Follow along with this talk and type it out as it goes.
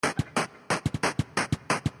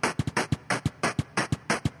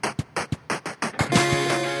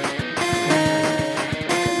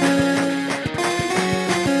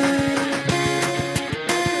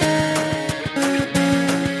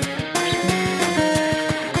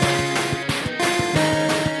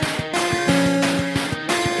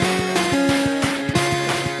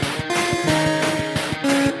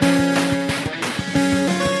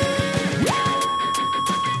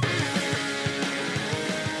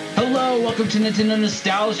Hello, welcome to Nintendo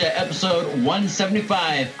Nostalgia, episode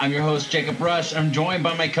 175. I'm your host, Jacob Rush. I'm joined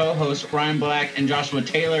by my co-hosts, Ryan Black and Joshua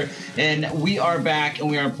Taylor, and we are back and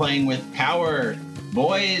we are playing with Power.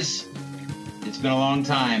 Boys, it's been a long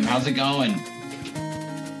time. How's it going?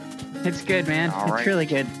 It's good, man. It's really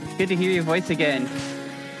good. Good to hear your voice again.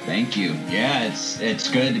 Thank you. Yeah,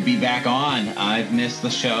 it's good to be back on. I've missed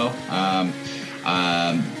the show. I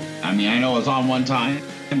mean, I know I was on one time,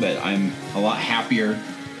 but I'm a lot happier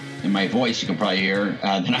in my voice, you can probably hear,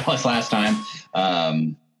 than I was last time.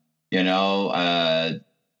 Yeah,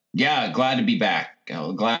 glad to be back.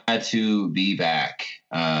 Glad to be back.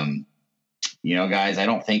 Guys, I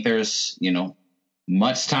don't think there's,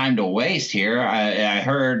 much time to waste here. I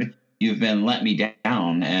heard you've been letting me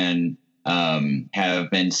down and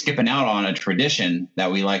have been skipping out on a tradition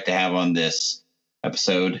that we like to have on this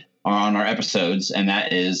episode, or on our episodes, and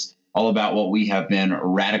that is all about what we have been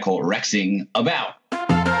radical rexing about.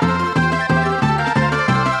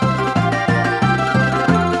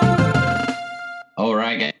 All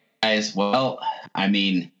right, guys. Well, I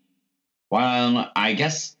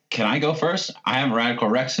guess, can I go first? I haven't radical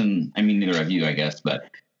rexed, neither of you, I guess, but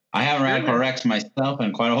I haven't radical rexed myself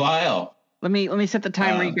in quite a while. Let me set the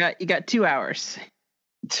timer. You got 2 hours.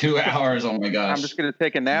 2 hours. Oh my gosh. I'm just going to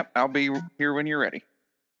take a nap. I'll be here when you're ready.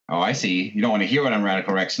 Oh, I see. You don't want to hear what I'm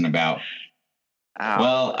radical rexing about. Ow.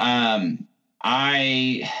 Well, I'm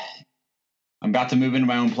about to move into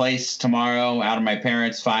my own place tomorrow, out of my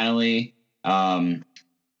parents finally.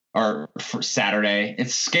 Or for Saturday.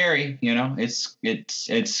 It's scary, it's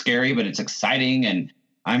scary, but it's exciting and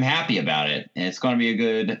I'm happy about it. And it's going to be a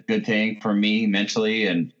good thing for me mentally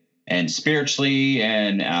and spiritually,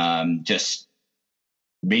 and just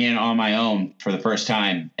being on my own for the first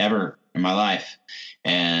time ever in my life.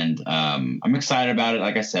 And I'm excited about it,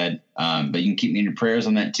 like I said, but you can keep me in your prayers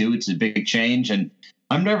on that too. It's a big change and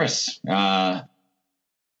I'm nervous.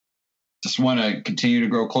 Just want to continue to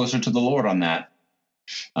grow closer to the Lord on that.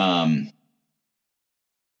 So I'm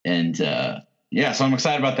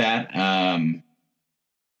excited about that.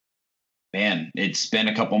 Man, it's been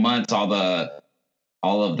a couple months. All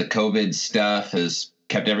of the COVID stuff has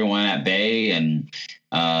kept everyone at bay, and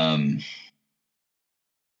I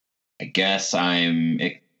guess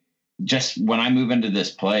just when I move into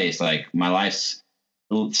this place, like my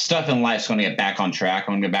stuff in life's going to get back on track.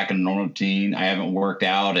 I'm going to get back in a normal routine. I haven't worked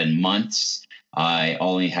out in months. I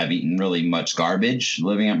only have eaten really much garbage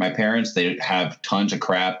living at my parents. They have tons of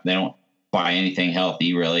crap. They don't buy anything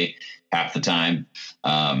healthy really half the time.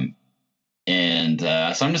 So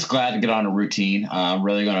I'm just glad to get on a routine. I'm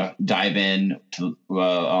really going to dive in to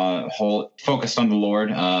focused on the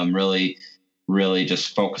Lord. Really, really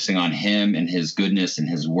just focusing on Him and His goodness and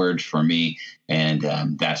His word for me. And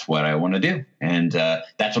that's what I want to do. And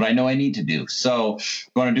that's what I know I need to do. So I'm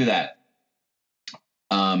going to do that.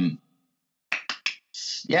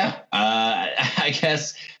 I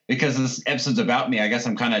guess because this episode's about me, I guess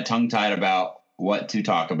I'm kind of tongue-tied about what to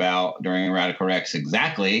talk about during Radical Rex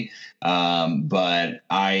exactly. But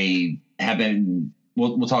I have been,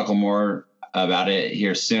 we'll talk a little more about it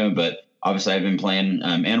here soon, but obviously I've been playing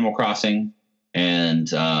Animal Crossing, and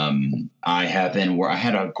I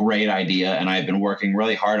had a great idea, and I've been working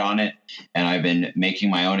really hard on it, and I've been making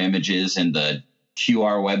my own images in the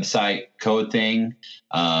QR website code thing.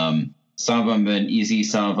 Some of them have been easy.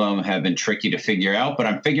 Some of them have been tricky to figure out, but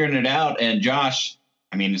I'm figuring it out. And Josh,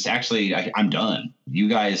 it's actually, I'm done. You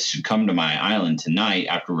guys should come to my island tonight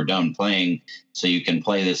after we're done playing so you can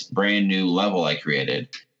play this brand new level I created.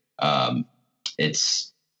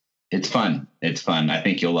 It's fun. It's fun. I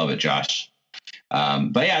think you'll love it, Josh.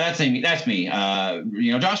 But yeah, that's me.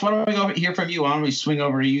 Josh, why don't we go hear from you? Why don't we swing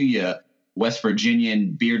over to you West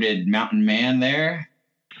Virginian bearded mountain man there?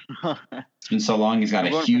 It's been so long. He's got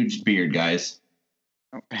a huge beard, guys.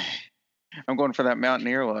 I'm going for that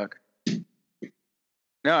mountaineer look.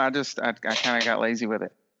 No, I kind of got lazy with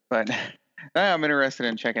it, but I'm interested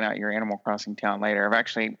in checking out your Animal Crossing town later. I've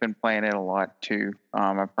actually been playing it a lot too.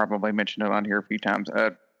 I've probably mentioned it on here a few times.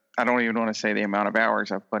 I don't even want to say the amount of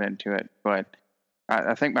hours I've put into it, but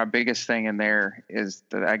I think my biggest thing in there is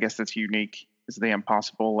that I guess that's unique is the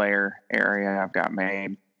impossible lair area I've got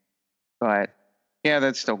made. But yeah,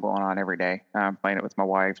 that's still going on every day. I'm playing it with my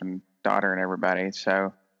wife and daughter and everybody.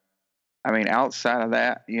 So, outside of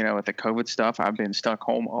that, with the COVID stuff, I've been stuck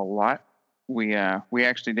home a lot. We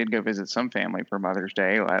actually did go visit some family for Mother's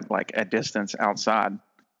Day at like a distance outside.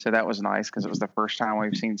 So that was nice because it was the first time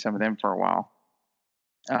we've seen some of them for a while.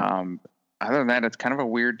 Other than that, it's kind of a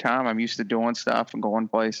weird time. I'm used to doing stuff and going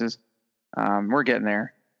places. We're getting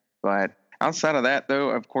there. But outside of that,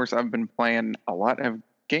 though, of course, I've been playing a lot of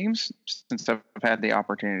games since I've had the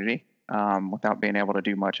opportunity, without being able to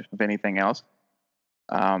do much of anything else.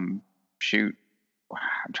 Shoot,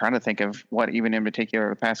 I'm trying to think of what even in particular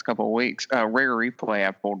the past couple of weeks. Rare Replay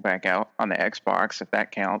I pulled back out on the Xbox, if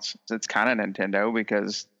that counts. It's kind of Nintendo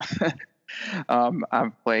because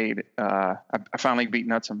I've played. I finally beat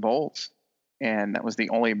Nuts and Bolts, and that was the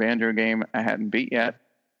only Banjo game I hadn't beat yet.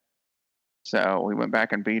 So we went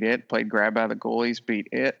back and beat it. Played Grab by the Ghoulies, beat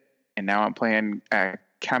it, and now I'm playing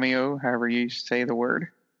Cameo, however you say the word.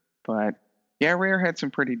 But yeah, Rare had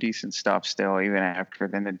some pretty decent stuff still, even after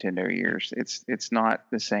the Nintendo years. It's not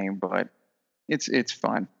the same, but it's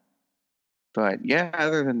fun. But yeah,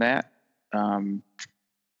 other than that, I'm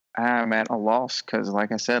at a loss because,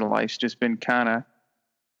 like I said, life's just been kind of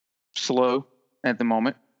slow at the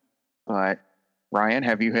moment. But Ryan,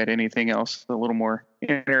 have you had anything else a little more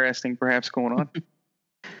interesting, perhaps, going on?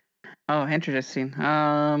 Oh, interesting.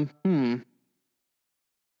 I don't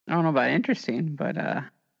know about interesting, but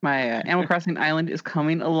my Animal Crossing Island is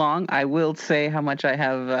coming along. I will say how much I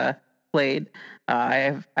have played.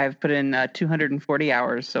 I've put in 240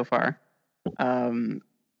 hours so far, and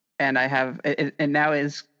I have it now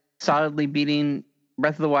is solidly beating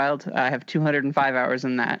Breath of the Wild. I have 205 hours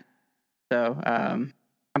in that. So I'm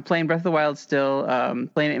playing Breath of the Wild still.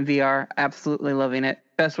 Playing it in VR, absolutely loving it.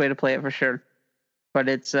 Best way to play it for sure. But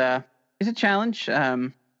it's a challenge.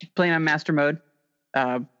 Playing on Master Mode.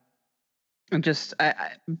 I'm just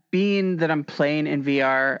being that I'm playing in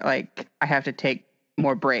VR, like I have to take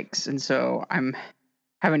more breaks, and so I'm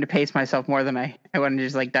having to pace myself more than I want to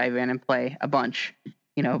just like dive in and play a bunch,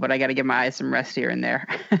 But I got to give my eyes some rest here and there.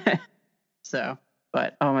 So,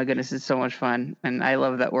 but oh my goodness, it's so much fun, and I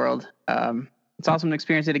love that world. It's awesome to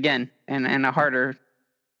experience it again, and a harder,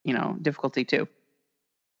 difficulty too.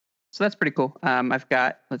 So that's pretty cool. I've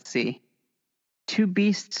got 2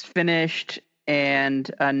 beasts finished. And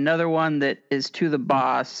another one that is to the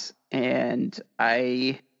boss, and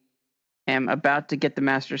I am about to get the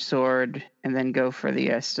Master Sword and then go for the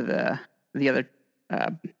rest of the other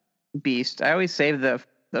beast. I always save the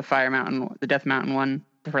Fire Mountain, the Death Mountain one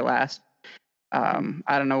for last. I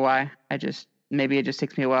don't know why. Maybe it just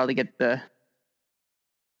takes me a while to get the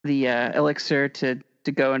elixir to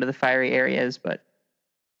go into the fiery areas, but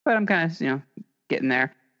I'm kind of getting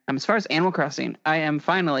there. As far as Animal Crossing, I am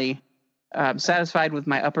finally satisfied with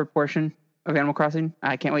my upper portion of Animal Crossing.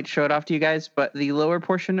 I can't wait to show it off to you guys, but the lower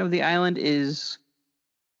portion of the island is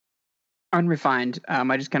unrefined.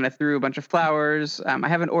 I just kind of threw a bunch of flowers. I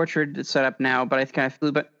have an orchard that's set up now, but I kind of threw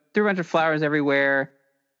a bunch of flowers everywhere,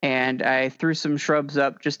 and I threw some shrubs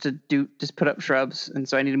up just put up shrubs, and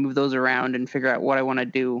so I need to move those around and figure out what I want to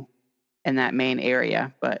do in that main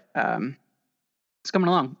area. But it's coming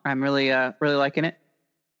along. I'm really liking it.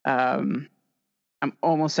 I'm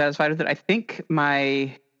almost satisfied with it. I think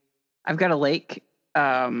I've got a lake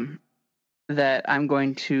that I'm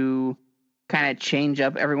going to kind of change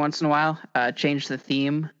up every once in a while, change the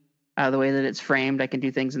theme, the way that it's framed. I can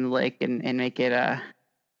do things in the lake and make it,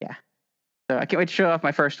 yeah. So I can't wait to show off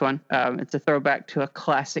my first one. It's a throwback to a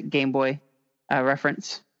classic Game Boy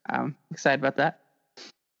reference. I'm excited about that.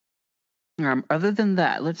 Other than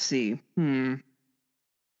that, let's see. I'm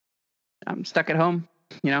stuck at home.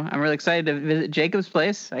 I'm really excited to visit Jacob's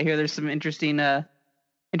place. I hear there's some interesting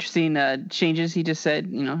changes. He just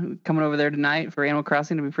said, coming over there tonight for Animal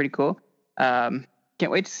Crossing to be pretty cool. Can't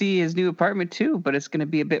wait to see his new apartment too, but it's going to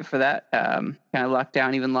be a bit for that. Kind of locked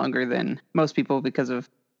down even longer than most people because of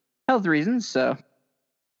health reasons. So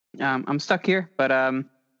I'm stuck here, but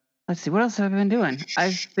let's see, what else have I been doing?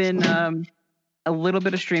 I've been a little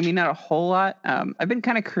bit of streaming, not a whole lot. I've been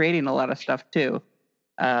kind of creating a lot of stuff too.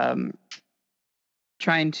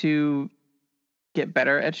 Trying to get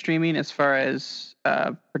better at streaming as far as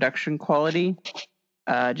production quality.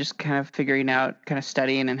 Just kind of figuring out, kind of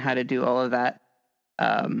studying and how to do all of that.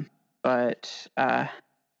 But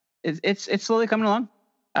it's slowly coming along.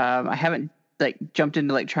 I haven't jumped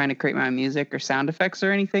into trying to create my own music or sound effects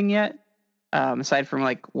or anything yet. Aside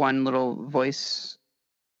from one little voice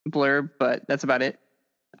blurb, but that's about it.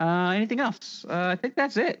 Anything else? I think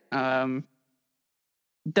that's it.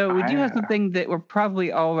 Though we do have something that we're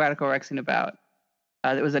probably all Radical Rexing about.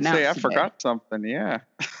 That was announced. I forgot something. Yeah.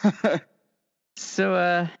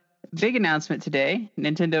 So, big announcement today.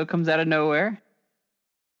 Nintendo comes out of nowhere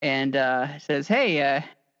and says, "Hey,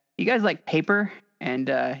 you guys like Paper? And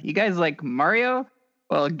you guys like Mario?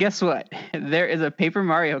 Well, guess what? There is a Paper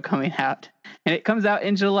Mario coming out, and it comes out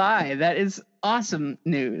in July. That is awesome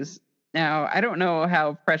news. Now, I don't know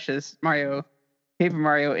how precious Paper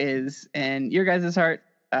Mario is in your guys' heart,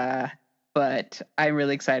 but I'm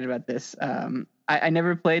really excited about this. I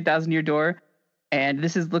never played Thousand Year Door, And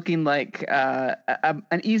this is looking like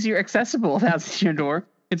an easier accessible 1,000-Year Door,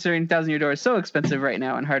 considering 1,000-Year Door is so expensive right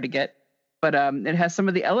now and hard to get. But it has some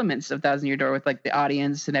of the elements of 1,000-Year Door with like the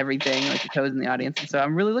audience and everything, like the toads in the audience. And so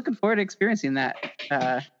I'm really looking forward to experiencing that.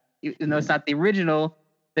 Even though it's not the original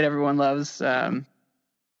that everyone loves, I'm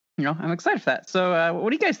excited for that. So what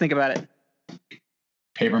do you guys think about it?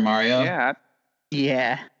 Paper Mario?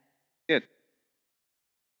 Yeah. Good.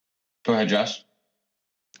 Go ahead, Josh.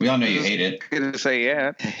 We all know you hate it. Good to say,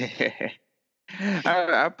 yeah.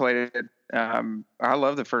 I played it. I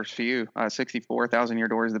love the first few. 64, 1,000-Year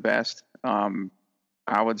Door is the best.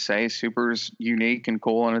 I would say Super's unique and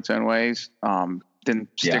cool in its own ways. Then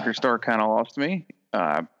Sticker Star kind of lost me.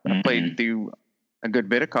 I played through a good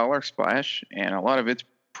bit of Color Splash, and a lot of it's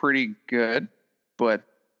pretty good, but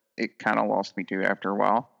it kind of lost me too after a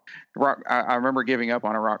while. I remember giving up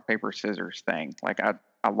on a rock, paper, scissors thing. Like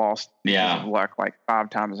I lost luck like 5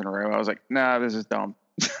 times in a row. I was like, nah, this is dumb.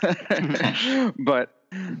 but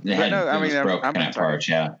no, I mean, I'm excited.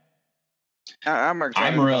 Yeah. I'm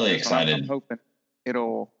excited. I'm really excited. I'm hoping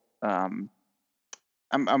it'll.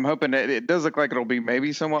 I'm hoping that it does look like it'll be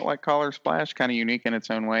maybe somewhat like Color Splash, kind of unique in its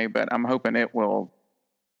own way. But I'm hoping it will,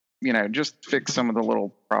 just fix some of the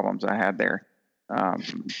little problems I had there.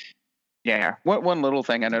 What one little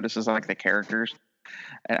thing I noticed is like the characters.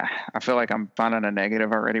 I feel like I'm finding a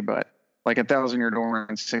negative already, but like 1,000-Year Door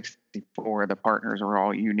and 64, the partners are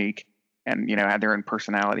all unique and had their own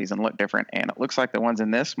personalities and look different. And it looks like the ones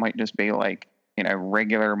in this might just be like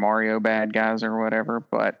regular Mario bad guys or whatever.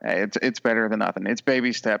 But it's better than nothing. It's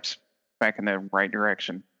baby steps back in the right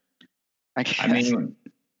direction. I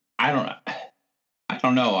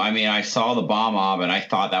don't know. I mean, I saw the Bomb Mob and I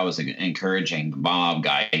thought that was encouraging. The Bomb Mob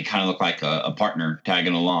guy, he kind of looked like a partner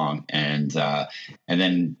tagging along, and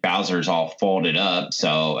then Bowser's all folded up,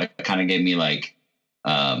 so it kind of gave me like,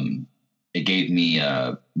 it gave me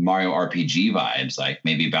Mario RPG vibes, like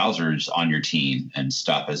maybe Bowser's on your team and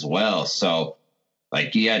stuff as well. So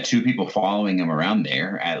like you had 2 people following him around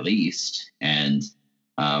there at least, and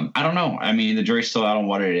I don't know. I mean, the jury's still out on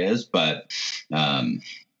what it is, but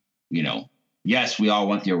yes, we all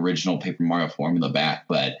want the original Paper Mario formula back,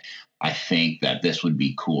 but I think that this would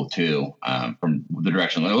be cool too. From the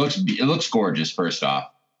direction it looks gorgeous. First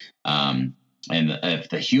off, and if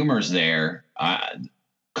the humor's there,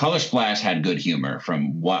 Color Splash had good humor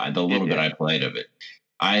from the little bit I played of it.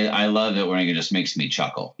 I love it when it just makes me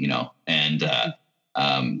chuckle, And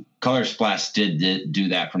Color Splash did do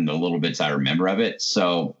that from the little bits I remember of it.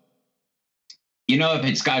 So, if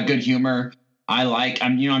it's got good humor.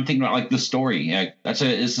 I'm thinking about like the story. This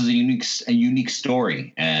is a unique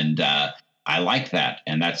story, and I like that,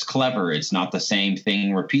 and that's clever. It's not the same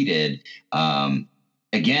thing repeated. Again,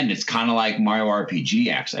 it's kind of like Mario RPG.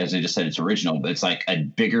 Actually, as I just said, it's original, but it's like a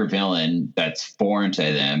bigger villain that's foreign to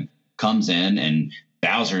them comes in, and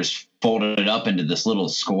Bowser's folded up into this little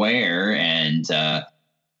square, and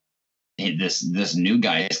this new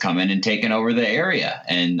guy is coming and taking over the area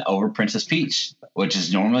and over Princess Peach, which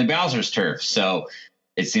is normally Bowser's turf. So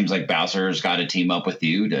it seems like Bowser's got to team up with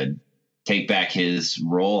you to take back his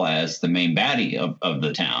role as the main baddie of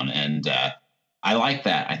the town. And I like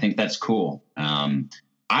that. I think that's cool. I'm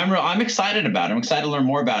excited about it. I'm excited to learn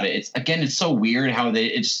more about it. It's so weird how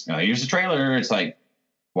here's the trailer. It's like,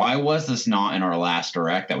 why was this not in our last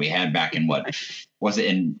direct that we had back in what was it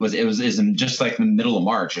in just like the middle of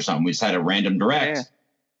March or something? We just had a random direct. Yeah.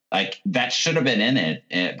 Like that should have been in it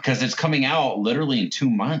because it's coming out literally in 2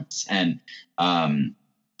 months, and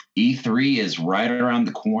E3 is right around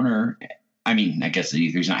the corner. I mean, I guess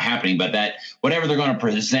the E3 is not happening, but that whatever they're going to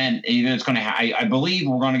present, either it's going to. I believe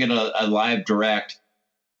we're going to get a live direct.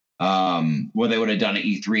 What they would have done at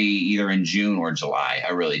E3 either in June or July.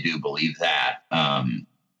 I really do believe that.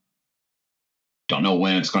 Don't know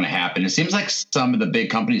when it's going to happen. It seems like some of the big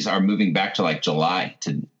companies are moving back to like July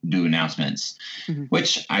to do announcements,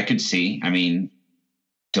 which I could see. I mean,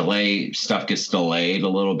 stuff gets delayed a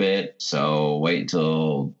little bit. So wait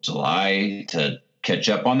until July to catch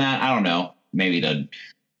up on that. I don't know, maybe to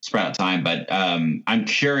spread out time, but I'm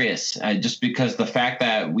curious just because the fact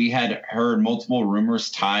that we had heard multiple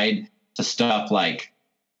rumors tied to stuff like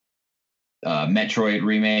Metroid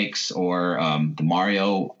remakes or the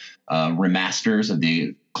Mario remasters of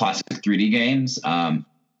the classic 3D games.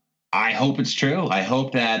 I hope it's true. I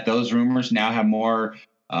hope that those rumors now have more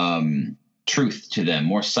truth to them,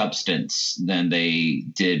 more substance than they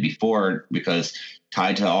did before, because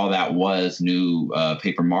tied to all that was new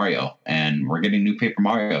Paper Mario, and we're getting new Paper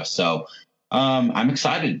Mario. So I'm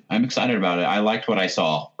excited. I'm excited about it. I liked what I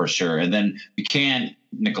saw for sure. And then you can't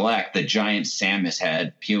neglect the giant Samus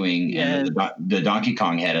head pewing and the Donkey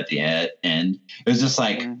Kong head at the end. And it was just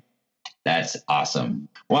like, that's awesome.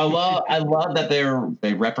 Well, I love that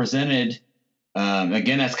they represented.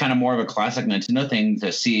 Again, that's kind of more of a classic Nintendo thing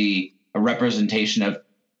to see a representation of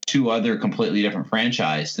two other completely different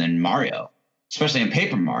franchise than Mario, especially in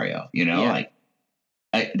Paper Mario.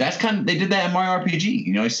 That's kind of, they did that in Mario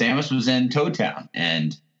RPG. Samus was in Toad Town,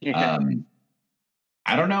 and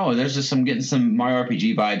I don't know. There's just getting some Mario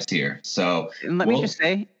RPG vibes here. So and let me just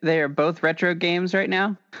say, they are both retro games right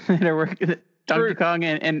now that are working. Donkey Kong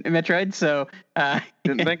and Metroid. So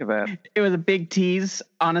didn't think of that. It was a big tease,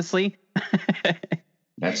 honestly.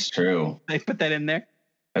 That's true. They put that in there.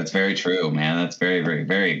 That's very true, man. That's very, very,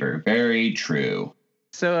 very, very, very true.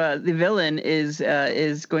 So the villain is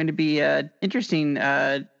going to be an interesting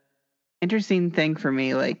thing for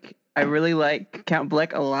me. Like, I really like Count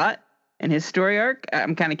Bleck a lot and his story arc.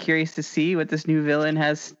 I'm kind of curious to see what this new villain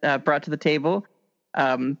has brought to the table.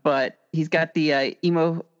 But he's got the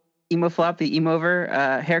emo flop, the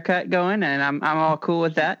Emover haircut going, and I'm all cool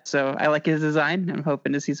with that. So I like his design. I'm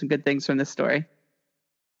hoping to see some good things from this story.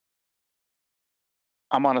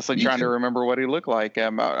 I'm honestly trying to remember what he looked like.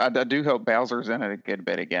 I do hope Bowser's in it a good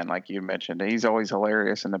bit again, like you mentioned. He's always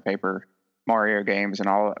hilarious in the Paper Mario games and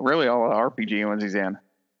all the RPG ones he's in.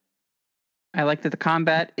 I like that the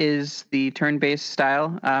combat is the turn-based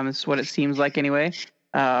style. It's what it seems like anyway.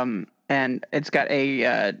 And it's got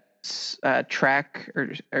a track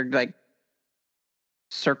or like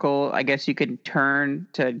circle, I guess you could turn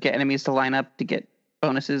to get enemies to line up to get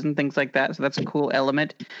bonuses and things like that. So that's a cool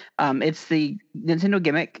element. It's the Nintendo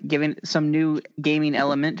gimmick, giving some new gaming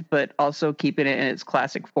element, but also keeping it in its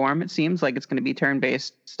classic form. It seems like it's going to be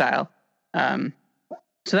turn-based style.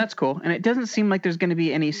 So that's cool. And it doesn't seem like there's going to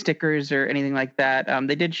be any stickers or anything like that.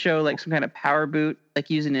 They did show like some kind of power boot, like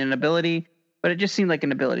using an ability, but it just seemed like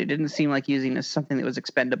an ability. It didn't seem like using as something that was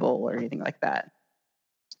expendable or anything like that.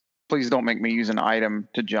 Please don't make me use an item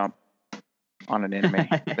to jump on an enemy.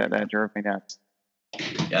 that drove me nuts.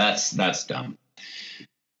 Yeah, that's dumb.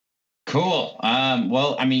 Cool.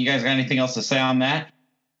 Well, I mean, you guys got anything else to say on that?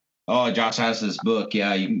 Oh, Josh has his book.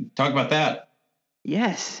 Yeah, you can talk about that.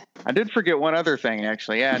 Yes. I did forget one other thing,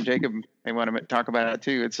 actually. Yeah, Jacob may want to talk about it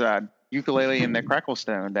too. It's Yooka-Laylee and the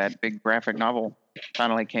Cracklestone, that big graphic novel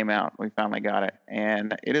finally came out. We finally got it,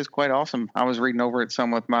 and it is quite awesome. I was reading over it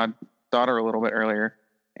some with my daughter a little bit earlier,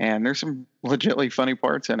 and there's some legitimately funny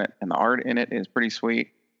parts in it, and the art in it is pretty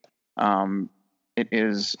sweet. It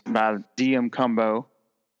is by DM Combo.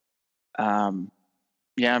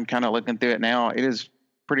 Yeah, I'm kind of looking through it now. It is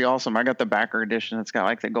pretty awesome. I got the backer edition. It's got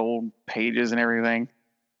like the gold pages and everything.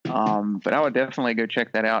 But I would definitely go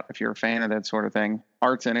check that out if you're a fan of that sort of thing.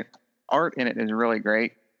 Art in it is really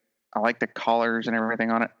great. I like the colors and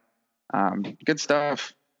everything on it. Good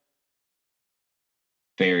stuff.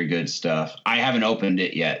 Very good stuff. I haven't opened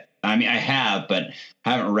it yet. I mean, I have, but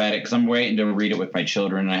haven't read it because I'm waiting to read it with my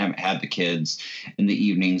children. I haven't had the kids in the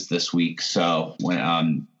evenings this week. So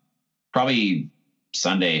when probably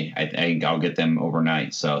Sunday, I think I'll get them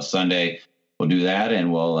overnight. So Sunday we'll do that,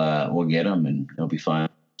 and we'll get them, and it'll be fun.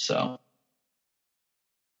 So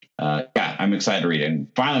yeah, I'm excited to read it. And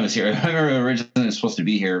finally, was here. I remember originally it was supposed to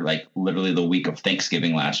be here like literally the week of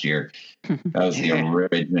Thanksgiving last year. That was the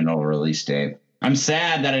original release date. I'm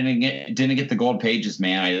sad that I didn't get the gold pages,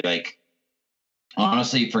 man. I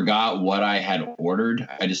honestly forgot what I had ordered.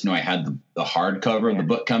 I just knew I had the hardcover of the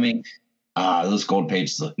book coming. Those gold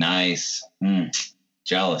pages look nice.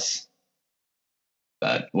 Jealous.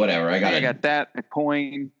 But whatever. I got that, a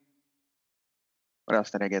coin. What else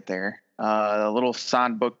did I get there? A little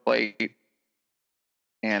signed book plate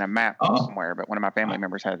and a map somewhere, but one of my family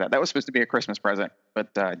members had that. That was supposed to be a Christmas present, but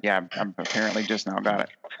yeah, I'm apparently just now got it.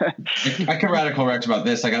 I can Radical Rex about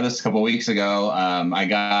this. I got this a couple weeks ago. I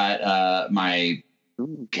got my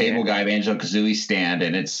Cable Guy Banjo-Kazooie stand,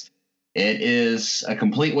 and it is a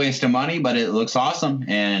complete waste of money, but it looks awesome.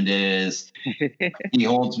 And it is he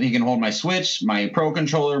can hold my Switch, my Pro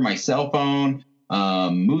Controller, my cell phone,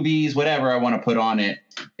 movies, whatever I want to put on it.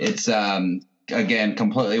 It's again,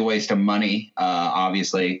 completely a waste of money,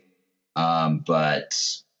 obviously.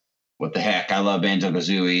 But what the heck? I love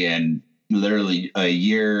Banjo-Kazooie, and literally a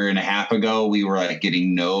year and a half ago, we were like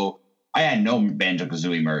I had no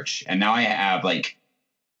Banjo-Kazooie merch, and now I have like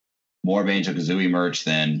more Banjo-Kazooie merch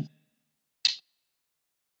than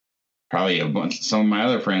probably some of my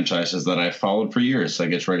other franchises that I've followed for years. So I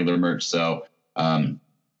get regular merch. So, and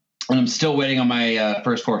I'm still waiting on my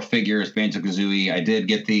first 4 figures, Banjo-Kazooie. I did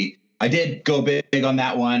get the I did go big on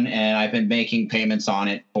that one, and I've been making payments on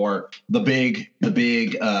it for the big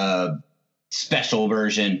special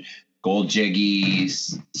version, gold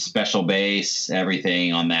jiggies, special base,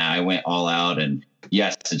 everything on that. I went all out, and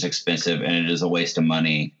yes, it's expensive and it is a waste of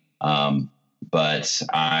money. But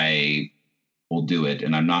I will do it,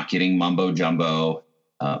 and I'm not getting mumbo jumbo.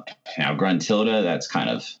 Now Gruntilda, that's kind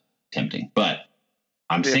of tempting, but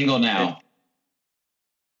I'm single now.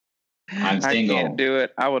 I'm single. I can't do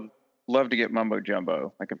it. I would love to get mumbo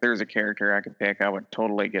jumbo. Like if there's a character I could pick, I would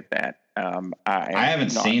totally get that. I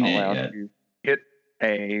haven't seen it yet. To get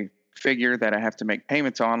a figure that I have to make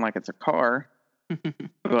payments on, like it's a car.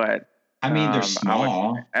 But I mean, they're small.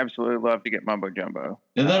 I would absolutely love to get mumbo jumbo.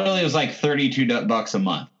 It literally was like $32 a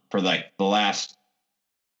month for like the last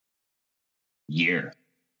year.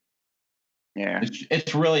 Yeah,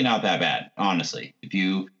 it's really not that bad, honestly. If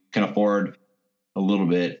you can afford a little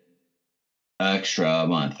bit extra a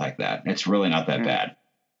month like that, it's really not that bad.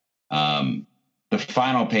 The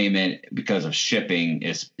final payment, because of shipping,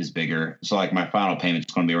 is bigger. So like my final payment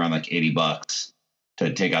is going to be around like $80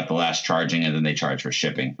 to take out the last charging, and then they charge for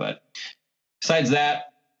shipping. But besides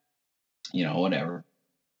that, whatever.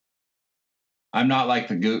 I'm not like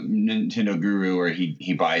the Nintendo guru where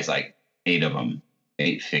he buys like 8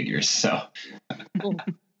 figures. So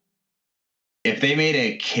if they made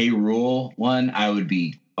a K. Rool one, I would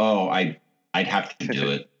be, I'd have to do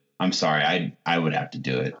it. I'm sorry. I would have to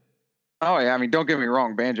do it. Oh yeah. I mean, don't get me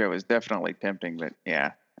wrong. Banjo is definitely tempting, but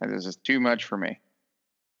yeah, this is too much for me.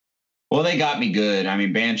 Well, they got me good. I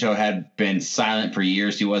mean, Banjo had been silent for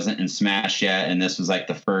years. He wasn't in Smash yet. And this was like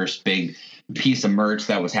the first big piece of merch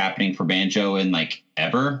that was happening for Banjo in like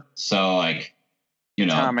ever. So like,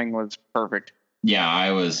 timing was perfect.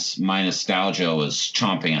 Yeah, my nostalgia was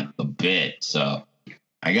chomping at the bit. So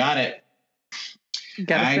I got it.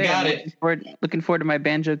 Looking forward to my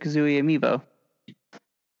Banjo-Kazooie amiibo.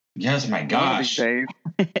 Yes, my gosh.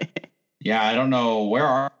 Yeah, I don't know where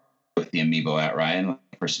are we with the amiibo at, Ryan,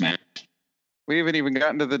 for Smash. We haven't even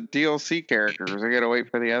gotten to the DLC characters. I got to wait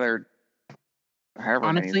for the other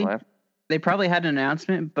however many left. They probably had an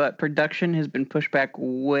announcement, but production has been pushed back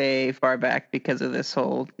way far back because of this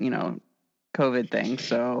whole, COVID thing.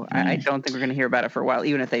 So I don't think we're going to hear about it for a while,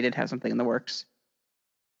 even if they did have something in the works.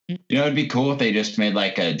 It'd be cool if they just made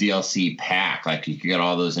like a DLC pack. Like you could get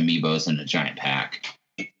all those amiibos in a giant pack.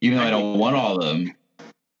 Even though I don't want all of them.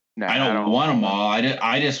 No, I don't want them all.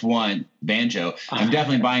 I just want Banjo. I'm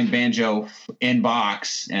definitely buying Banjo in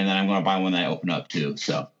box, and then I'm going to buy one that I open up too.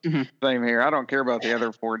 So Same here. I don't care about the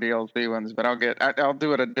other 4 DLC ones, but I'll do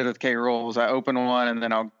what I did with K. Rolls. I open one and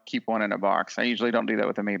then I'll keep one in a box. I usually don't do that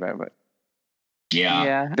with Amiibo, but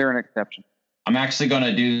yeah, they're an exception. I'm actually going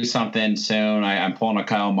to do something soon. I'm pulling a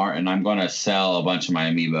Kyle Martin. I'm going to sell a bunch of my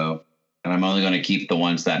Amiibo, and I'm only going to keep the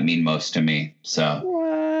ones that mean most to me. So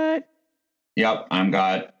what? Yep,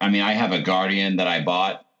 I have a Guardian that I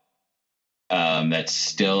bought that's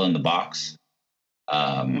still in the box.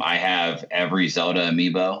 I have every Zelda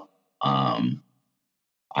amiibo. I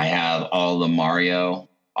have all the Mario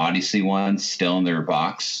Odyssey ones still in their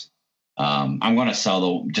box. I'm going to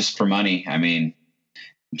sell them just for money. I mean,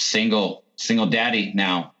 I'm single daddy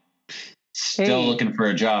now, still looking for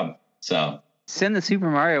a job. So send the Super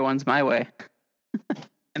Mario ones my way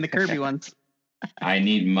and the Kirby ones. I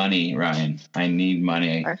need money, Ryan. I need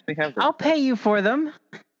money. I actually have. I'll pay you for them.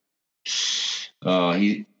 Oh,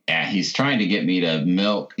 he's trying to get me to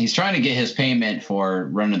milk. He's trying to get his payment for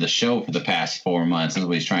running the show for the past 4 months. That's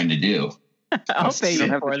what he's trying to do. I'll pay you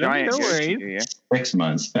for them. Don't worry. 6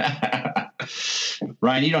 months.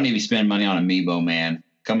 Ryan, you don't need to spend money on Amiibo, man.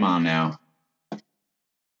 Come on now.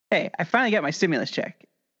 Hey, I finally got my stimulus check.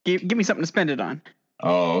 Give me something to spend it on.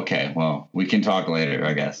 Oh, okay. Well, we can talk later,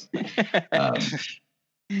 I guess.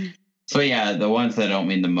 So yeah, the ones that don't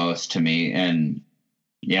mean the most to me, and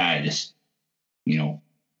yeah, I just,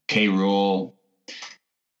 K. Rool,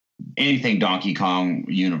 anything Donkey Kong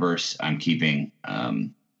universe, I'm keeping.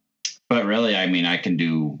 But really, I mean, I can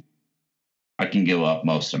give up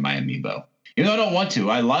most of my Amiibo. Even though I don't want to.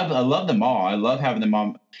 I love them all. I love having them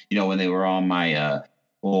on, when they were on my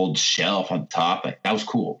old shelf on top. That was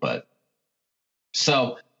cool, but.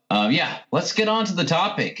 So, yeah, let's get on to the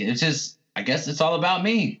topic. I guess it's all about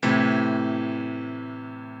me.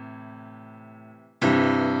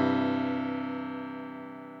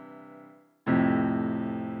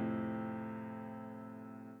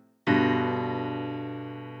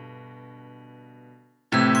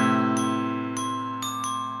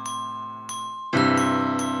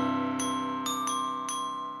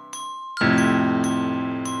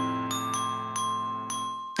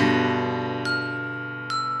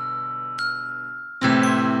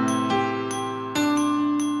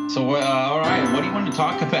 So, all right, what do you want to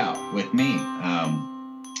talk about with me?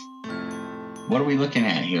 What are we looking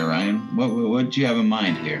at here, Ryan? What do you have in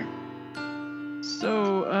mind here?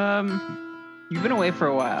 So, you've been away for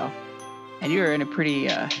a while, and you're in a pretty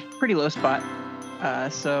low spot.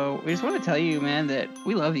 So we just want to tell you, man, that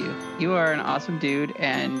we love you. You are an awesome dude,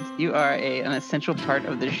 and you are an essential part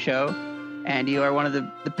of this show. And you are one of the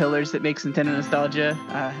pillars that makes Nintendo Nostalgia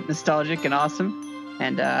nostalgic and awesome.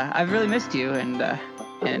 And I've really missed you.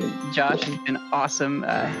 And Josh has been awesome,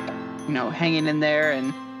 hanging in there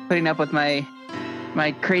and putting up with my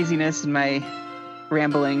craziness and my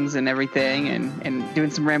ramblings and everything, and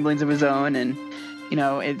doing some ramblings of his own. And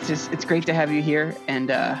it's great to have you here. And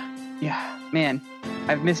yeah, man,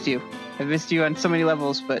 I've missed you. I've missed you on so many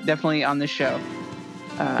levels, but definitely on this show.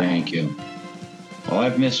 Thank you. Well,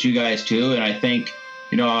 I've missed you guys too, and I think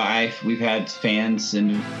we've had fans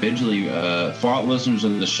individually, listeners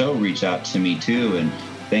of the show, reach out to me too, and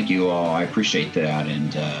thank you all. I appreciate that,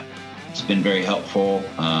 and it's been very helpful.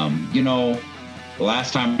 The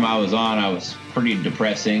last time I was on, I was pretty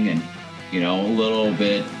depressing, and a little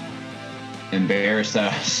bit embarrassed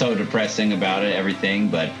that I was so depressing about it, everything,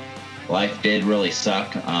 but life did really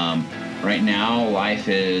suck. Right now, life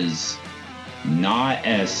is not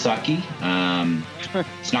as sucky.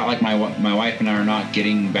 It's not like my wife and I are not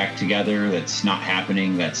getting back together. That's not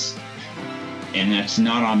happening. That's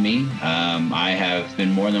not on me. I have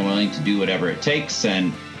been more than willing to do whatever it takes,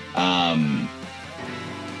 and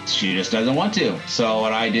she just doesn't want to. So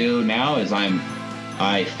what I do now is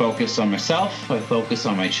I focus on myself, I focus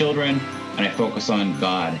on my children, and I focus on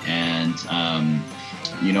God. And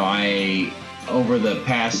over the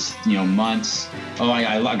past months,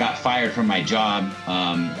 I got fired from my job.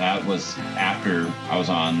 That was after I was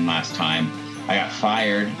on last time. I got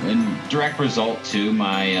fired in direct result to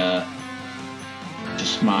my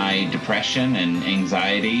depression and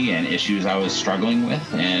anxiety and issues I was struggling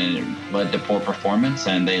with, and it led to poor performance,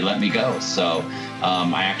 and they let me go. So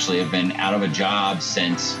I actually have been out of a job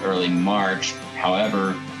since early March.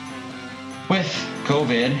 However, with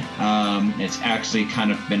COVID, it's actually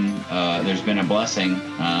kind of been, there's been a blessing,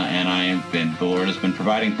 and the Lord has been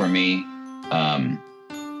providing for me.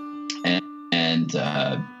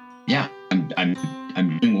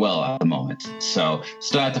 I'm doing well at the moment. So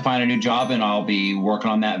still have to find a new job, and I'll be working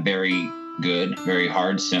on that very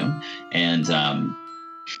hard soon. And,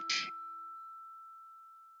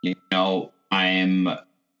 I'm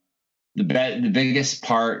the biggest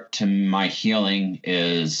part to my healing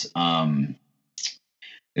is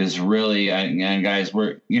really, and guys,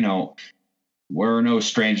 we're no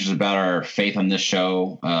strangers about our faith on this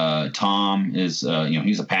show. Tom is,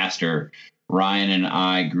 he's a pastor. Ryan and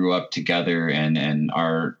I grew up together, and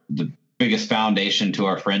the biggest foundation to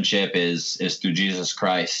our friendship is through Jesus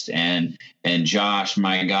Christ. And Josh,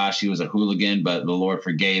 my gosh, he was a hooligan, but the Lord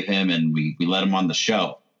forgave him, and we let him on the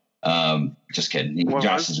show. Just kidding.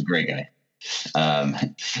 Josh is a great guy.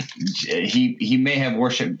 He may have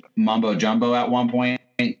worshipped Mumbo Jumbo at one point.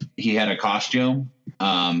 He had a costume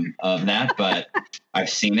of that, but I've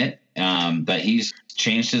seen it. But he's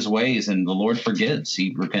changed his ways, and the Lord forgives.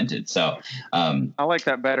 He repented. So I like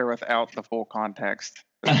that better without the full context.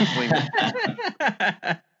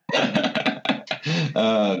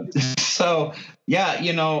 So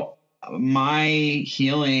yeah, my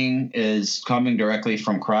healing is coming directly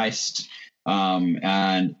from Christ.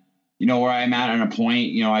 And where I'm at on a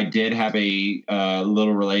point, I did have a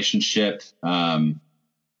little relationship,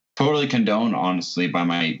 totally condoned, honestly,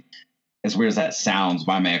 by as weird as that sounds,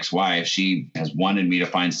 by my ex-wife. She has wanted me to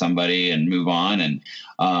find somebody and move on.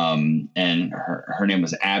 And her name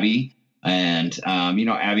was Abby. And,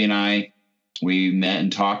 Abby and I, we met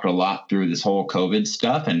and talked a lot through this whole COVID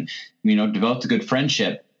stuff, and, developed a good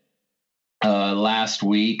friendship. Last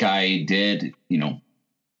week I did,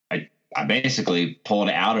 I basically pulled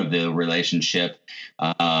out of the relationship,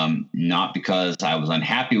 not because I was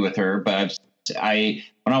unhappy with her, but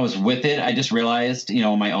when I was with it, I just realized,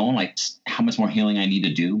 on my own, like how much more healing I need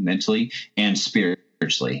to do mentally and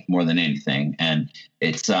spiritually more than anything. And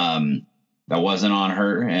it's, that wasn't on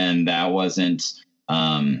her, and that wasn't,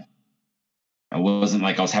 it wasn't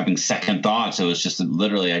like I was having second thoughts. It was just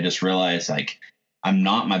literally, I just realized like, I'm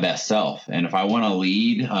not my best self. And if I want to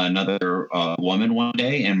lead another woman one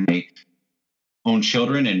day and my own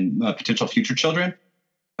children and potential future children,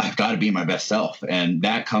 I've got to be my best self. And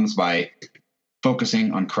that comes by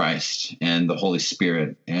focusing on Christ and the Holy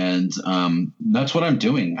Spirit. And that's what I'm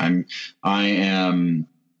doing. I am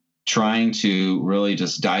trying to really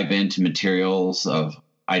just dive into materials of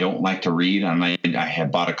I don't like to read. I have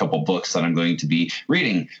bought a couple books that I'm going to be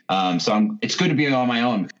reading. It's good to be on my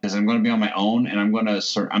own, because I'm going to be on my own, and I'm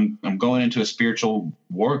going into a spiritual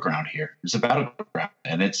war ground here. It's a battleground,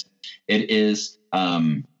 and it is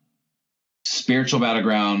spiritual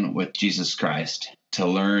battleground with Jesus Christ, to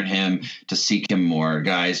learn him, to seek him more,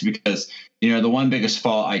 guys, because, the one biggest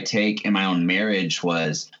fault I take in my own marriage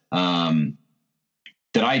was,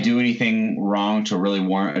 did I do anything wrong to really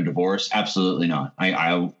warrant a divorce? Absolutely not.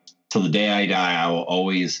 I till the day I die, I will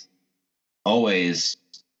always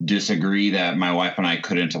disagree that my wife and I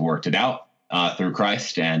couldn't have worked it out through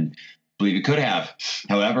Christ, and believe we could have.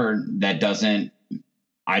 However,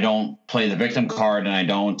 I don't play the victim card, and I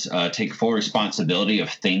don't take full responsibility of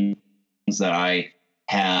things that I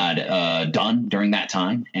had done during that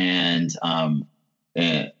time. And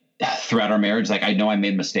throughout our marriage, like, I know I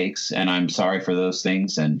made mistakes, and I'm sorry for those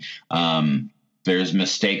things. And there's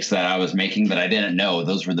mistakes that I was making that I didn't know.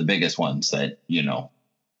 Those were the biggest ones that,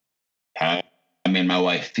 I made my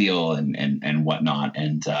wife feel and whatnot.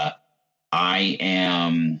 And I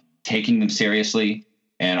am taking them seriously,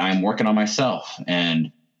 and I'm working on myself.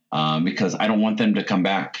 And because I don't want them to come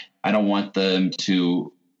back. I don't want them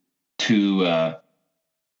to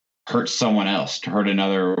hurt someone else, to hurt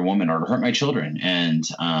another woman, or to hurt my children. And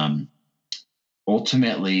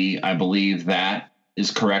ultimately, I believe that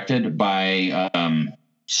is corrected by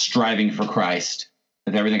striving for Christ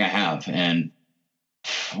with everything I have. And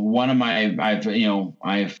I've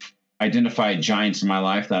identified giants in my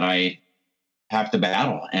life that I have to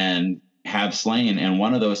battle and have slain. And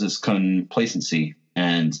one of those is complacency.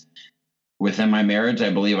 And within my marriage,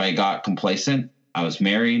 I believe I got complacent. I was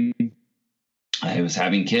married. I was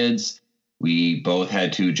having kids. We both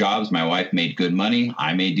had 2 jobs. My wife made good money.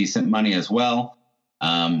 I made decent money as well.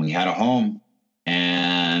 We had a home,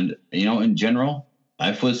 and, in general,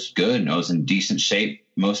 life was good. I was in decent shape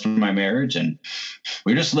most of my marriage, and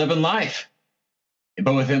we were just living life.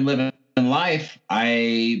 But within living life,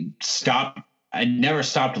 I never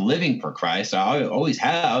stopped living for Christ. I always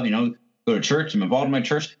have, go to church. I'm involved in my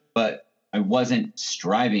church, but I wasn't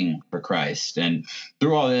striving for Christ. And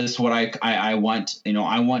through all this, what I want,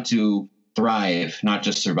 I want to thrive, not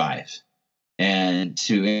just survive. And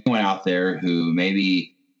to anyone out there who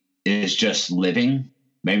maybe is just living,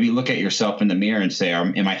 maybe look at yourself in the mirror and say,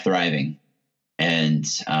 am I thriving? And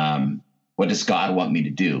what does God want me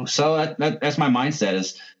to do? So that's my mindset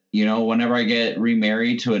is, whenever I get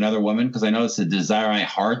remarried to another woman, because I know it's a desire in my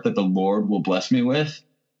heart that the Lord will bless me with,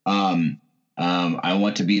 I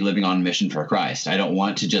want to be living on mission for Christ. I don't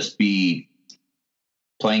want to just be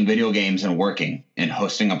playing video games and working and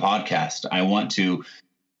hosting a podcast. I want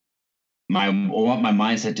my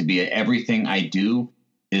mindset to be everything I do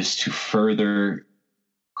is to further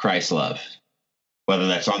Christ's love. Whether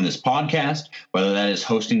that's on this podcast, whether that is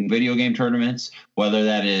hosting video game tournaments, whether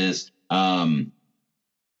that is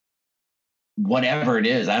whatever it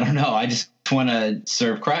is, I don't know. I just want to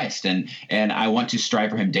serve Christ, and I want to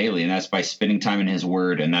strive for him daily. And that's by spending time in his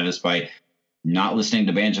word. And that is by not listening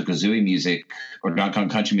to Banjo-Kazooie music or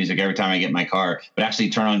country music every time I get in my car, but actually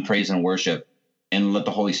turn on praise and worship and let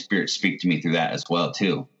the Holy Spirit speak to me through that as well,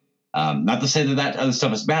 too. Not to say that other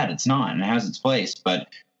stuff is bad. It's not, and it has its place. But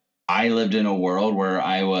I lived in a world where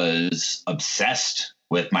I was obsessed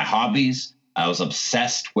with my hobbies. I was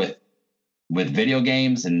obsessed with video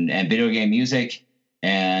games and video game music.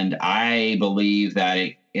 And I believe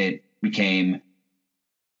that it became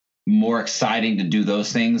more exciting to do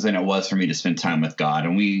those things than it was for me to spend time with God.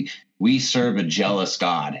 And we serve a jealous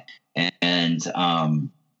God. And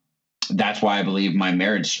that's why I believe my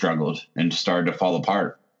marriage struggled and started to fall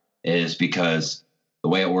apart, is because the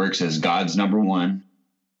way it works is God's number 1,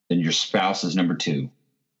 then your spouse is number 2,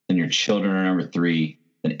 then your children are number 3,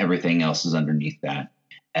 then everything else is underneath that.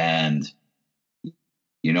 And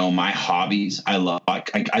my hobbies, I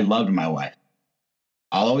loved my wife.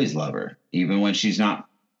 I'll always love her, even when she's not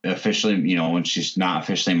officially, when she's not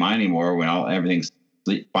officially mine anymore, when everything's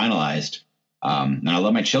finalized. And I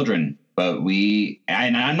love my children, but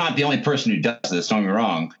and I'm not the only person who does this, don't get me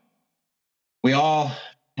wrong. We all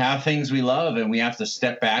have things we love, and we have to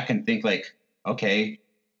step back and think like, okay,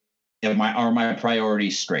 are my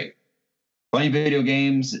priorities straight? Playing video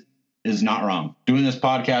games is not wrong. Doing this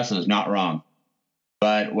podcast is not wrong.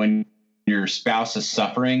 But when your spouse is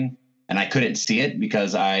suffering and I couldn't see it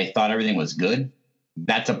because I thought everything was good,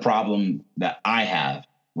 that's a problem that I have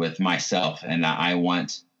with myself. And I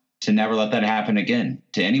want to never let that happen again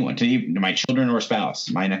to anyone, to even my children or spouse,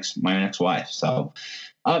 my next wife. So,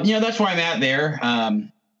 that's where I'm at there.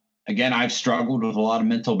 Again, I've struggled with a lot of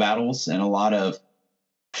mental battles and a lot of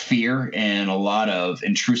fear and a lot of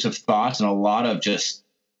intrusive thoughts and a lot of just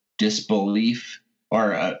disbelief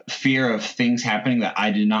or a fear of things happening that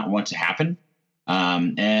I did not want to happen.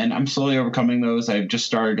 And I'm slowly overcoming those. I've just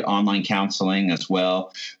started online counseling as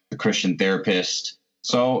well, the Christian therapist.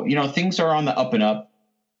 So, things are on the up and up,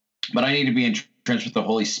 but I need to be entrenched with the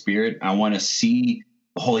Holy Spirit. I want to see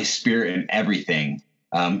the Holy Spirit in everything.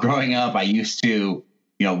 Growing up, I used to,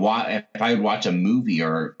 if I would watch a movie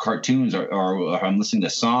or cartoons or if I'm listening to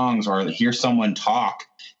songs or hear someone talk,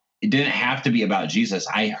 it didn't have to be about Jesus.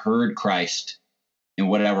 I heard Christ in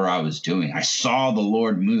whatever I was doing. I saw the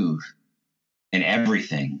Lord move in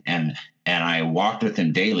everything, and I walked with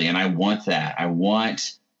him daily. And I want that. I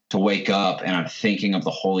want to wake up and I'm thinking of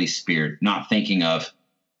the Holy Spirit, not thinking of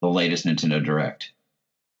the latest Nintendo Direct.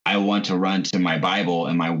 I want to run to my Bible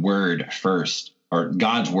and my word first, or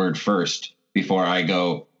God's word first, before I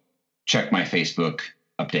go check my Facebook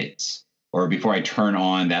updates or before I turn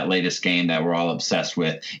on that latest game that we're all obsessed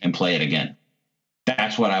with and play it again.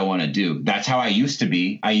 That's what I want to do. That's how I used to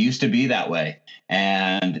be. I used to be that way.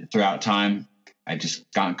 And throughout time, I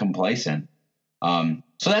just gotten complacent. So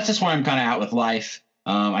that's just where I'm kind of at with life.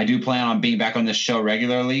 I do plan on being back on this show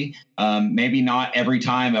regularly. Maybe not every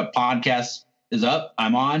time a podcast is up,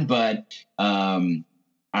 I'm on, but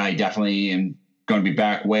I definitely am going to be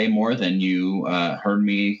back way more than you heard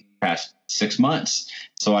me past 6 months.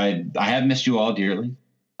 So I have missed you all dearly.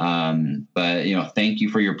 But thank you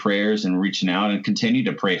for your prayers and reaching out, and continue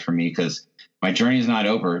to pray for me, because my journey is not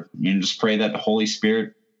over. Just pray that the Holy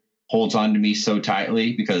Spirit holds on to me so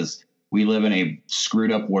tightly, because we live in a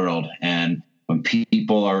screwed up world. And when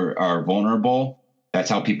people are vulnerable, that's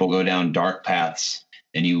how people go down dark paths.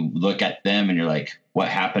 And you look at them and you're like, what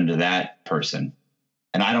happened to that person?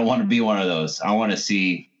 And I don't want to be one of those. I want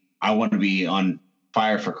to be on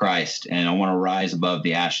fire for Christ, and I want to rise above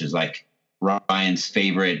the ashes like Ryan's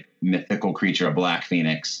favorite mythical creature, a black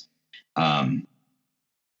phoenix.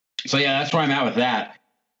 So yeah, that's where I'm at with that.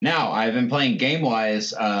 Now, I've been playing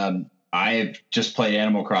game-wise. I've just played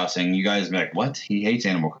Animal Crossing. You guys be like, what? He hates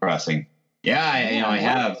Animal Crossing. Yeah, I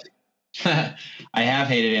have. I have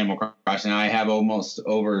hated Animal Crossing. I have almost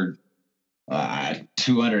over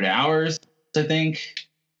 200 hours, I think.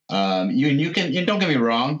 You can don't get me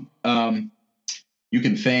wrong. You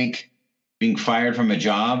can thank being fired from a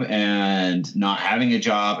job and not having a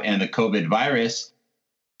job and the COVID virus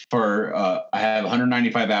for I have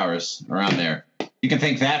 195 hours around there. You can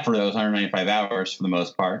thank that for those 195 hours for the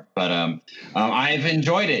most part, but I've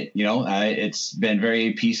enjoyed it. It's been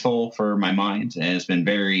very peaceful for my mind, and it's been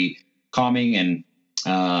very calming, and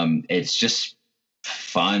it's just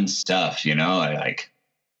fun stuff. I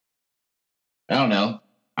don't know.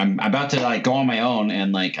 I'm about to go on my own,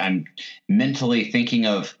 and I'm mentally thinking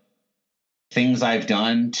of things I've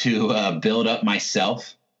done to build up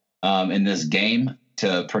myself in this game,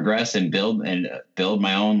 to progress and build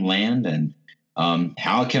my own land, and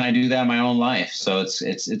how can I do that in my own life? So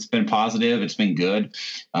it's been positive. It's been good.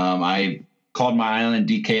 I called my island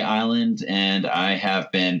DK Island, and I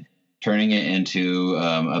have been turning it into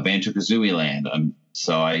a Banjo-Kazooie land.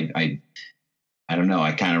 So I don't know.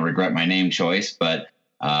 I kind of regret my name choice, but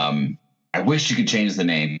I wish you could change the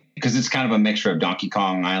name, because it's kind of a mixture of Donkey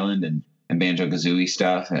Kong Island and Banjo-Kazooie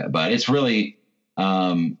stuff. But it's really,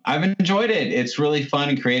 I've enjoyed it. It's really fun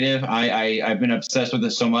and creative. I've been obsessed with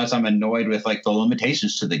it so much. I'm annoyed with the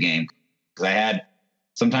limitations to the game, because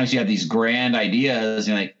sometimes you have these grand ideas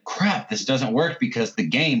and you're like, crap, this doesn't work because the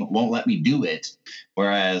game won't let me do it.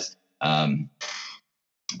 Whereas, I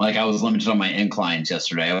was limited on my inclines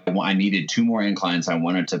yesterday. I needed 2 more inclines. I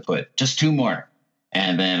wanted to put just 2 more,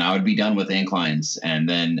 and then I would be done with the inclines. And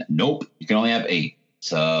then, nope, you can only have 8.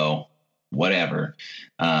 So whatever.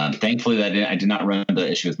 Thankfully, I did not run into the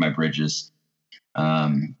issue with my bridges.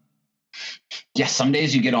 Some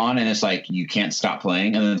days you get on and it's you can't stop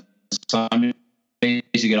playing, and then some days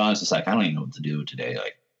you get on, it's just I don't even know what to do today.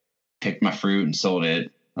 Picked my fruit and sold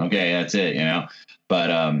it. Okay, that's it. But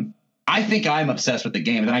I think I'm obsessed with the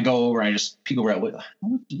game. And then I go over and people are like,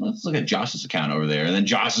 let's look at Josh's account over there. And then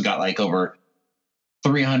Josh has got over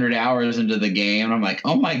 300 hours into the game. And I'm like,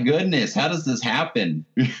 oh my goodness, how does this happen?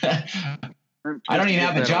 I don't even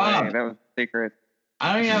have a job. That was secret.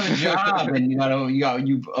 I don't even have a job. And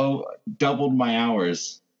you've doubled my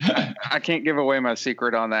hours. I can't give away my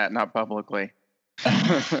secret on that, not publicly.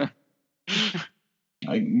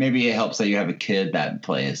 Maybe it helps that you have a kid that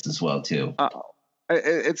plays as well too.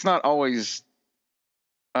 It's not always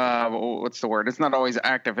what's the word? It's not always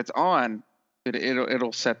active. It's on.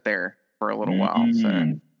 It'll sit there for a little while.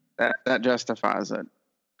 So that justifies it,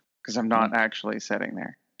 because I'm not actually sitting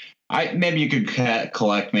there. maybe you could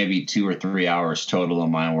collect maybe 2 or 3 hours total of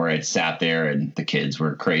mine where I'd sat there and the kids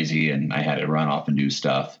were crazy and I had to run off and do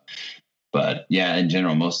stuff. But yeah, in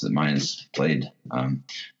general, most of mine is played.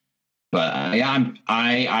 But yeah,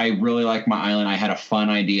 I really like my island. I had a fun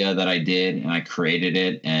idea that I did, and I created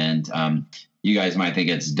it. And you guys might think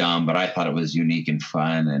it's dumb, but I thought it was unique and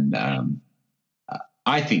fun. And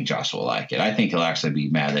I think Josh will like it. I think he'll actually be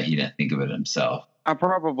mad that he didn't think of it himself. I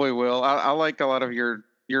probably will. I like a lot of your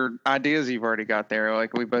ideas you've already got there.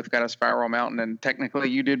 Like we both got a spiral mountain, and technically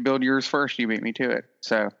you did build yours first. You beat me to it.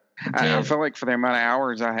 So I feel like for the amount of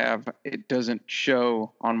hours I have, it doesn't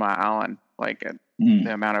show on my island like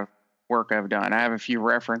the amount of work I've done. I have a few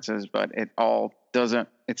references, but it all doesn't.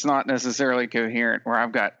 It's not necessarily coherent. Where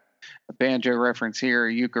I've got a banjo reference here,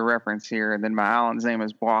 a euchre reference here, and then my island's name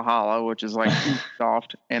is Bwahala, which is like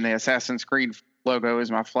soft, and the Assassin's Creed logo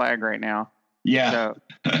is my flag right now. Yeah. So,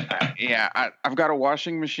 I've got a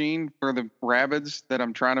washing machine for the rabbits that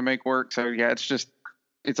I'm trying to make work. So yeah,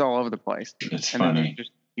 it's all over the place. It's and funny. Then there's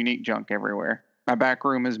just unique junk everywhere. My back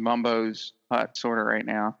room is Mumbo's hut sort of right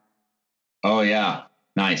now. Oh yeah.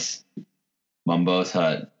 Nice. Mumbo's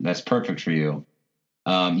hut. That's perfect for you.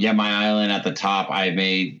 Yeah, my island at the top,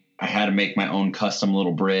 I had to make my own custom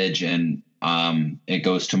little bridge, and it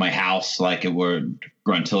goes to my house like it were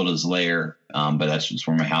Gruntilda's lair, but that's just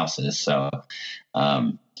where my house is. So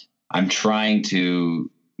I'm trying to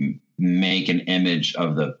make an image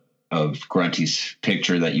of Grunty's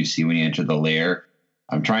picture that you see when you enter the lair.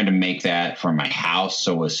 I'm trying to make that for my house,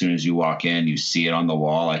 so as soon as you walk in, you see it on the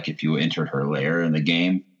wall, like if you entered her lair in the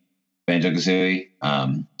game, Banjo-Kazooie.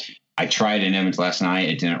 I tried an image last night.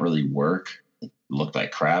 It didn't really work. It looked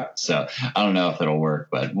like crap. So I don't know if it'll work,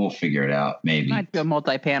 but we'll figure it out. Maybe. Might do a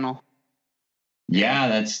multi-panel. Yeah,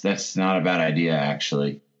 that's not a bad idea,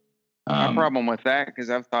 actually. My problem with that, because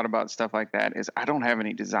I've thought about stuff like that, is I don't have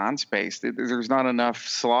any design space. There's not enough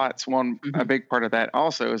slots. A big part of that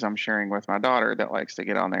also is I'm sharing with my daughter that likes to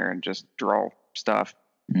get on there and just draw stuff.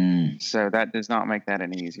 So that does not make that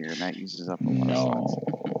any easier, and that uses up a lot of slots.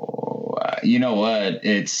 You know what?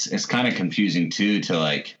 It's kind of confusing too to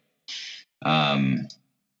like, I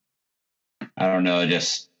don't know,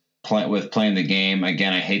 just playing the game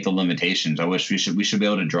again. I hate the limitations. I wish we should be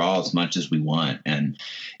able to draw as much as we want. And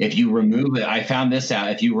if you remove it, I found this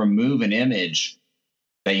out. If you remove an image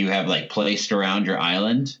that you have like placed around your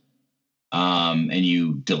island, and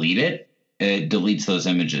you delete it, it deletes those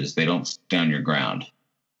images. They don't stay on your ground.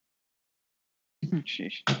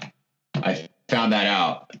 Sheesh. I found that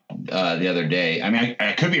out the other day. I mean,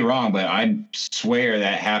 I could be wrong, but I swear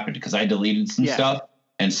that happened because I deleted some stuff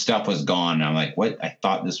and stuff was gone. And I'm like, what? I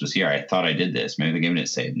thought this was here. I thought I did this. Maybe the game didn't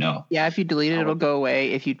save. No. Yeah, if you delete it, it'll go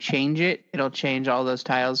away. If you change it, it'll change all those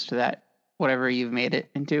tiles to that whatever you've made it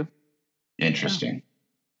into. Interesting.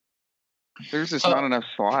 There's just not enough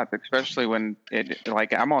slots, especially when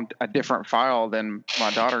I'm on a different file than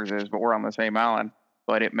my daughter's is, but we're on the same island.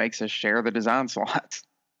 But it makes us share the design slots.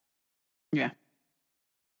 Yeah.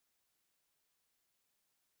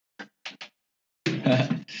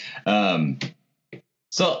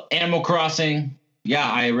 So Animal Crossing, yeah,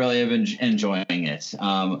 I really have been enjoying it.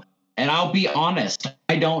 And I'll be honest,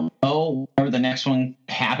 I don't know where the next one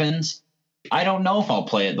happens. I don't know if I'll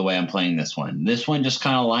play it the way I'm playing this one. This one just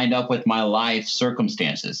kind of lined up with my life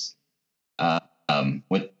circumstances,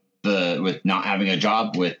 with not having a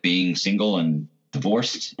job, with being single and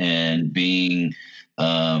divorced, and being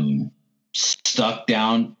stuck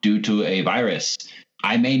down due to a virus.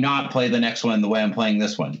 I may not play the next one the way I'm playing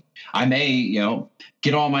this one. I may,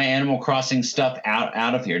 get all my Animal Crossing stuff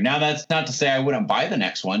out of here. Now, that's not to say I wouldn't buy the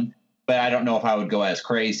next one, but I don't know if I would go as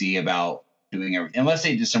crazy about doing everything unless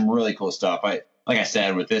they do some really cool stuff. Like I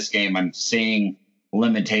said, with this game, I'm seeing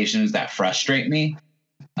limitations that frustrate me.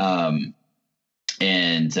 And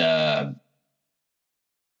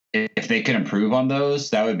if they could improve on those,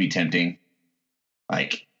 that would be tempting.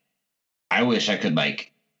 Like, I wish I could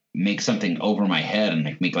make something over my head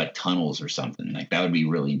and make tunnels or something. Like, that would be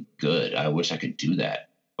really good. I wish I could do that.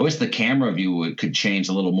 I wish the camera view could change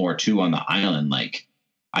a little more too on the island. Like,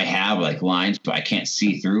 I have lines, but I can't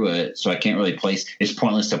see through it, so I can't really place. It's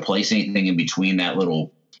pointless to place anything in between that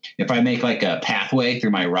little. If I make a pathway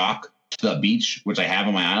through my rock to the beach, which I have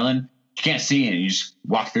on my island, you can't see it. You just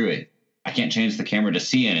walk through it. I can't change the camera to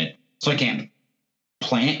see in it, so I can't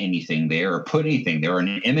plant anything there or put anything there or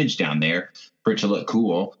an image down there for it to look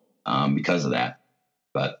cool because of that.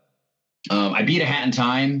 But I beat A Hat in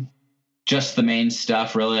Time, just the main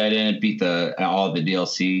stuff. Really, I didn't beat all of the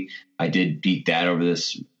DLC. I did beat that over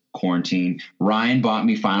this quarantine. Ryan bought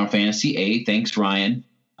me Final Fantasy VIII. Thanks, Ryan.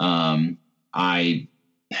 Ryan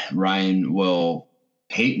will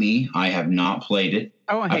hate me. I have not played it.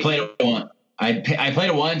 Oh, I played it once. I played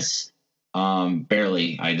it once,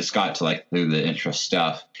 barely. I just got to like through the intro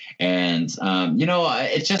stuff, and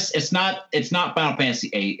it's not Final Fantasy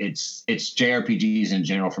VIII. It's JRPGs in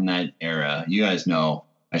general from that era. You guys know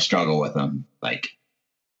I struggle with them. Like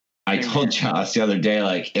I told Josh the other day,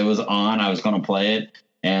 like it was on. I was going to play it,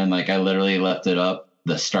 and like I literally left it up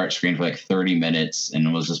the start screen for like 30 minutes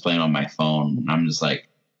and was just playing on my phone. And I'm just like,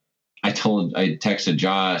 I texted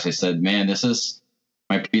Josh. I said, man,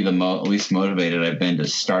 might be the least motivated I've been to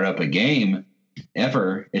start up a game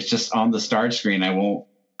ever. It's just on the start screen. I'm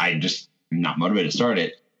not motivated to start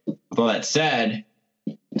it. With all that said,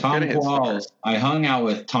 Tom Qualls, I hung out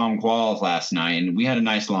with Tom Qualls last night and we had a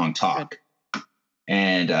nice long talk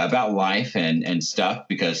and about life and stuff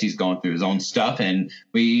because he's going through his own stuff and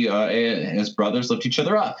we, as brothers, lift each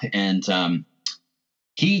other up. And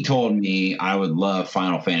he told me I would love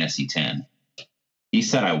Final Fantasy X. He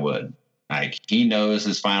said I would. Like he knows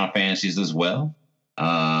his Final Fantasies as well.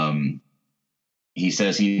 He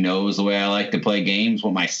says he knows the way I like to play games,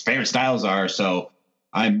 what my favorite styles are. So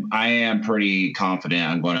I am pretty confident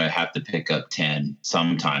I'm going to have to pick up 10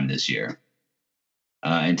 sometime this year.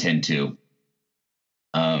 And 10-2.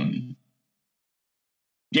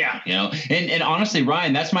 Yeah, and honestly,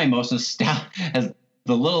 Ryan, that's my most as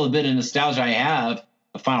the little bit of nostalgia I have.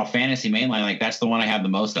 The Final Fantasy mainline, like that's the one I have the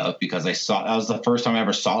most of because that was the first time I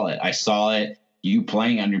ever saw it. I saw it, you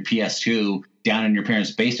playing on your PS2 down in your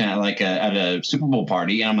parents' basement at a Super Bowl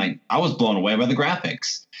party. And I'm like, I was blown away by the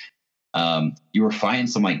graphics. You were fighting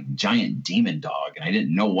some like giant demon dog and I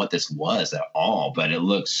didn't know what this was at all, but it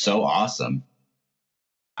looked so awesome.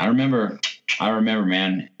 I remember,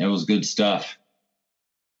 man, it was good stuff.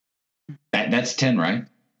 That's 10, right?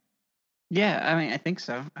 Yeah. I mean, I think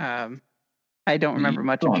so. I don't remember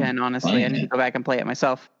much of 10, honestly. I need to go back and play it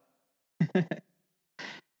myself.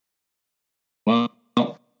 Well,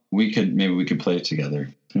 maybe we could play it together.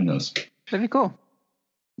 Who knows? That'd be cool.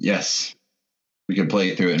 Yes. We could play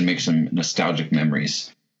it through and make some nostalgic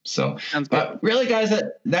memories. So, sounds good. Really, guys,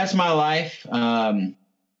 that's my life.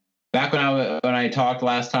 Back when I talked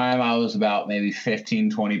last time, I was about maybe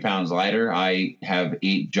 15, 20 pounds lighter. I have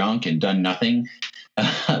eaten junk and done nothing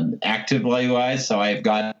actively wise. So I've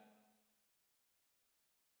got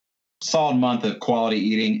solid month of quality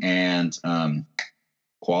eating and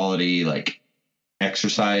quality like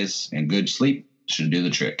exercise and good sleep should do the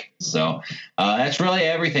trick. So that's really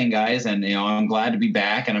everything, guys. And I'm glad to be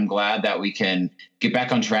back, and I'm glad that we can get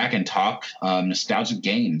back on track and talk nostalgic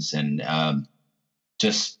games and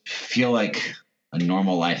just feel like a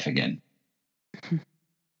normal life again.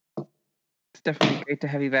 It's definitely great to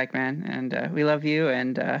have you back, man. And we love you.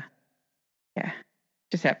 And yeah,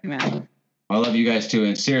 just happy, man. I love you guys too.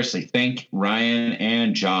 And seriously, thank Ryan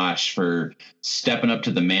and Josh for stepping up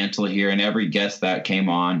to the mantle here and every guest that came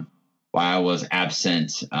on while I was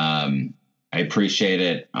absent. I appreciate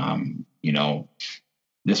it.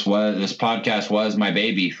 This podcast was my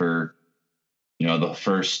baby for, the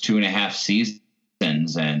first 2.5 seasons.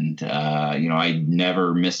 And, I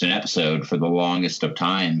never missed an episode for the longest of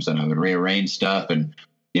times, and I would rearrange stuff. And,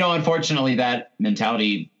 unfortunately that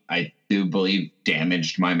mentality, I do believe,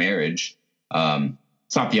 damaged my marriage.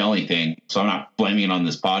 It's not the only thing, so I'm not blaming it on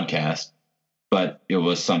this podcast, but it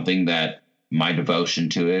was something that my devotion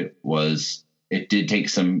to it did take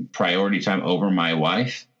some priority time over my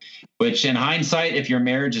wife, which in hindsight, if your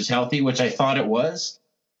marriage is healthy, which I thought it was,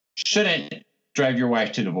 shouldn't drive your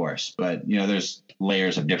wife to divorce. But, there's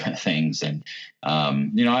layers of different things. And,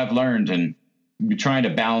 I've learned and be trying to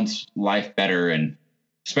balance life better. And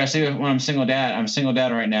especially when I'm single dad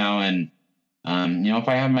right now. And, if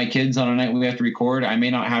I have my kids on a night we have to record, I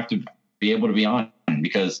may not have to be able to be on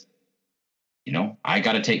because, I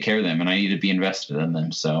got to take care of them and I need to be invested in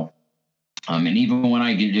them. So, and even when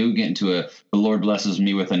I do get into the Lord blesses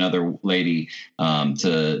me with another lady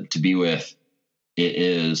to be with, it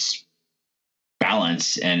is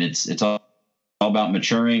balance, and it's all about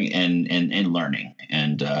maturing and learning.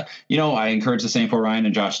 And, I encourage the same for Ryan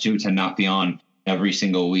and Josh too, to not be on every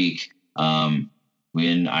single week. When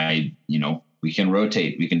we can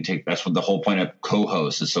rotate, that's what the whole point of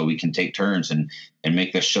co-host is, so we can take turns and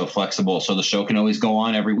make this show flexible so the show can always go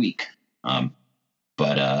on every week.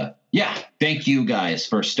 Yeah, thank you guys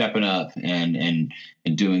for stepping up and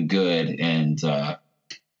doing good. And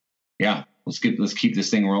yeah, let's keep this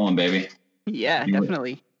thing rolling, baby. Yeah,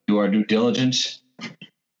 definitely. Do our due diligence.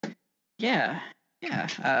 Yeah.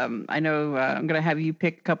 I know I'm going to have you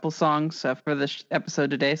pick a couple songs for this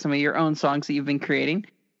episode today, some of your own songs that you've been creating.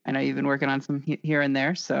 I know you've been working on some here and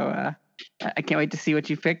there, so I can't wait to see what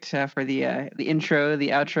you picked for the intro, the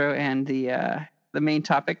outro, and the main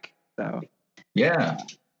topic. So Yeah,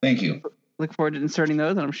 thank you. Look forward to inserting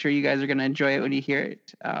those, and I'm sure you guys are going to enjoy it when you hear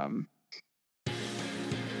it.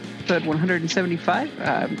 Episode 175.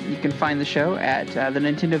 You can find the show at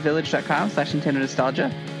thenintendovillage.com/Nintendo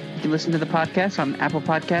Nostalgia. You can listen to the podcast on Apple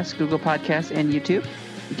Podcasts, Google Podcasts, and YouTube.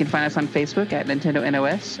 You can find us on Facebook at Nintendo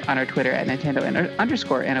NOS, on our Twitter at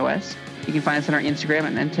Nintendo_NOS. You can find us on our Instagram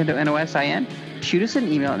at Nintendo NOSIN. Shoot us an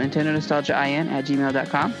email at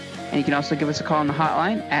NintendoNostalgiaIN@gmail.com. And you can also give us a call on the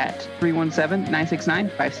hotline at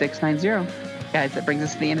 317-969-5690. Guys, that brings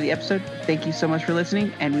us to the end of the episode. Thank you so much for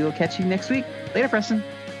listening, and we will catch you next week. Later, Preston.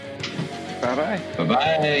 Bye-bye.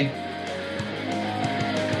 Bye-bye.